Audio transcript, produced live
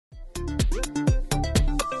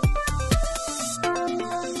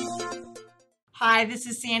Hi, this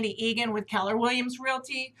is Sandy Eagon with Keller Williams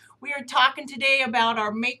Realty. We are talking today about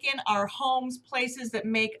making our homes places that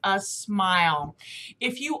make us smile.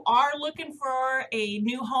 If you are looking for a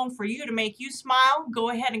new home for you to make you smile,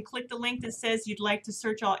 go ahead and click the link that says you'd like to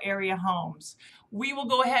search all area homes. We will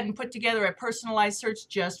go ahead and put together a personalized search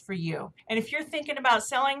just for you. And if you're thinking about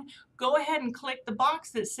selling, go ahead and click the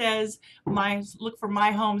box that says look for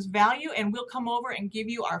my home's value, and we'll come over and give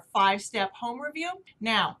you our 5-step home review.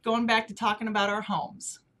 Now, going back to talking about our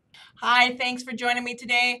homes. Hi, thanks for joining me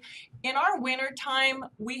today. In our winter time,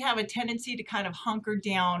 we have a tendency to kind of hunker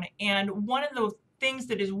down, and one of the things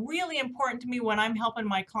that is really important to me when I'm helping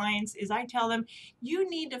my clients is I tell them, you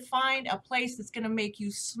need to find a place that's going to make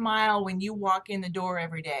you smile when you walk in the door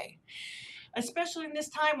every day. Especially in this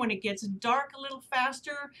time when it gets dark a little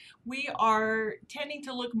faster, we are tending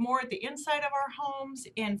to look more at the inside of our homes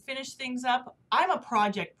and finish things up. I'm a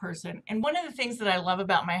project person, and one of the things that I love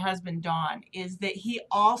about my husband, Don, is that he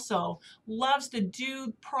also loves to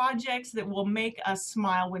do projects that will make us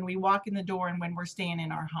smile when we walk in the door and when we're staying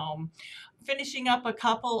in our home. Finishing up a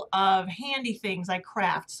couple of handy things I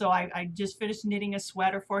craft. So I just finished knitting a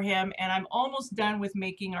sweater for him, and I'm almost done with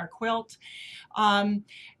making our quilt.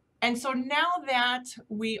 And so now that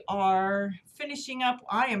we are finishing up,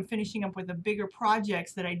 I am finishing up with the bigger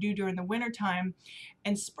projects that I do during the winter time,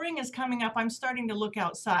 and spring is coming up, I'm starting to look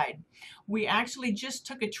outside. We actually just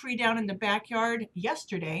took a tree down in the backyard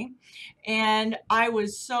yesterday, and I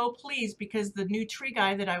was so pleased because the new tree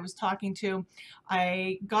guy that I was talking to,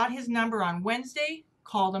 I got his number on Wednesday,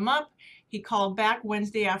 called him up. He called back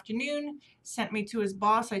Wednesday afternoon, sent me to his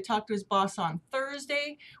boss. I talked to his boss on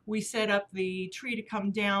Thursday. We set up the tree to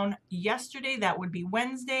come down yesterday. That would be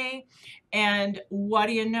Wednesday. And what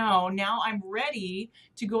do you know? Now I'm ready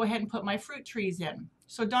to go ahead and put my fruit trees in.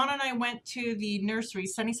 So Donna and I went to the nursery,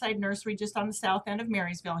 Sunnyside Nursery, just on the south end of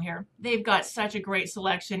Marysville here. They've got such a great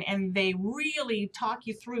selection, and they really talk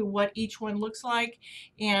you through what each one looks like,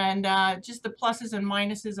 and just the pluses and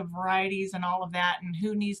minuses of varieties and all of that, and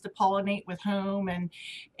who needs to pollinate with whom,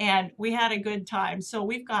 and we had a good time. So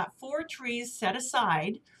we've got 4 trees set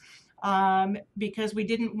aside because we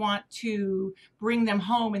didn't want to bring them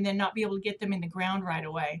home and then not be able to get them in the ground right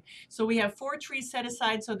away. So we have 4 trees set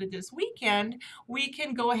aside so that this weekend we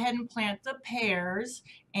can go ahead and plant the pears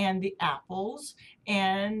and the apples,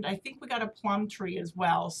 and I think we got a plum tree as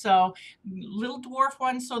well. So little dwarf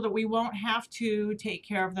ones so that we won't have to take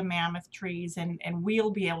care of the mammoth trees, and we'll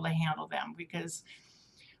be able to handle them because,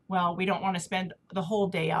 well, we don't want to spend the whole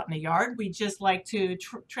day out in the yard. We just like to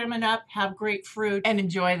trim it up, have great fruit, and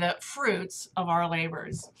enjoy the fruits of our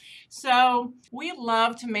labors. So we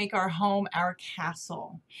love to make our home our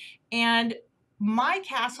castle. And my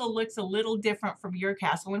castle looks a little different from your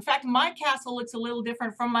castle. In fact, my castle looks a little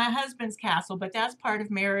different from my husband's castle, but that's part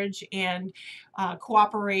of marriage and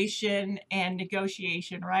cooperation and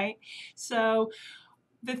negotiation, right? So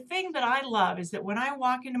the thing that I love is that when I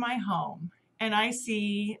walk into my home, and I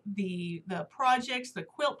see the projects, the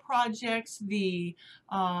quilt projects, the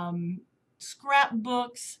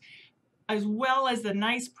scrapbooks, as well as the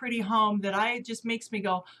nice pretty home that it just makes me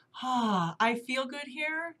go, I feel good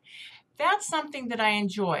here. That's something that I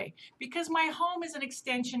enjoy because my home is an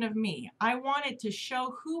extension of me. I want it to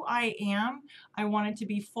show who I am. I want it to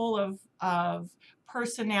be full of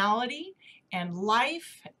personality and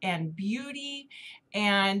life and beauty,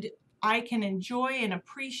 and I can enjoy and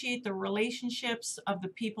appreciate the relationships of the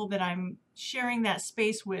people that I'm sharing that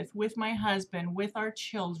space with my husband, with our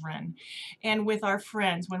children, and with our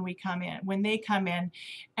friends when they come in.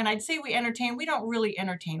 And I'd say we entertain. We don't really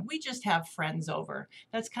entertain. We just have friends over.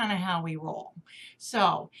 That's kind of how we roll.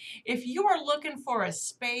 So if you are looking for a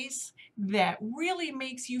space that really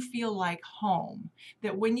makes you feel like home,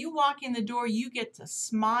 that when you walk in the door, you get to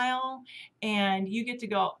smile and you get to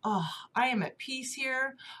go, oh, I am at peace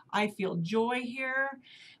here. I feel joy here.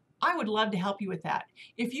 I would love to help you with that.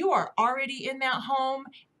 If you are already in that home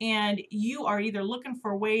and you are either looking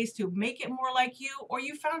for ways to make it more like you, or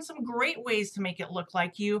you found some great ways to make it look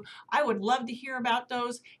like you, I would love to hear about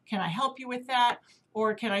those. Can I help you with that?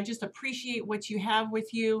 Or can I just appreciate what you have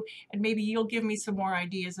with you? And maybe you'll give me some more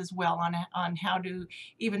ideas as well on how to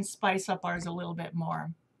even spice up ours a little bit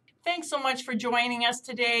more. Thanks so much for joining us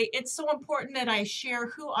today. It's so important that I share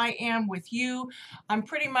who I am with you. I'm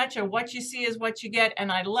pretty much a what you see is what you get,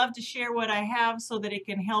 and I love to share what I have so that it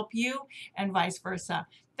can help you and vice versa.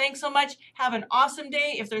 Thanks so much. Have an awesome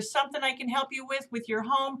day. If there's something I can help you with your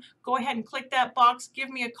home, go ahead and click that box.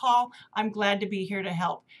 Give me a call. I'm glad to be here to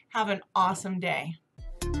help. Have an awesome day.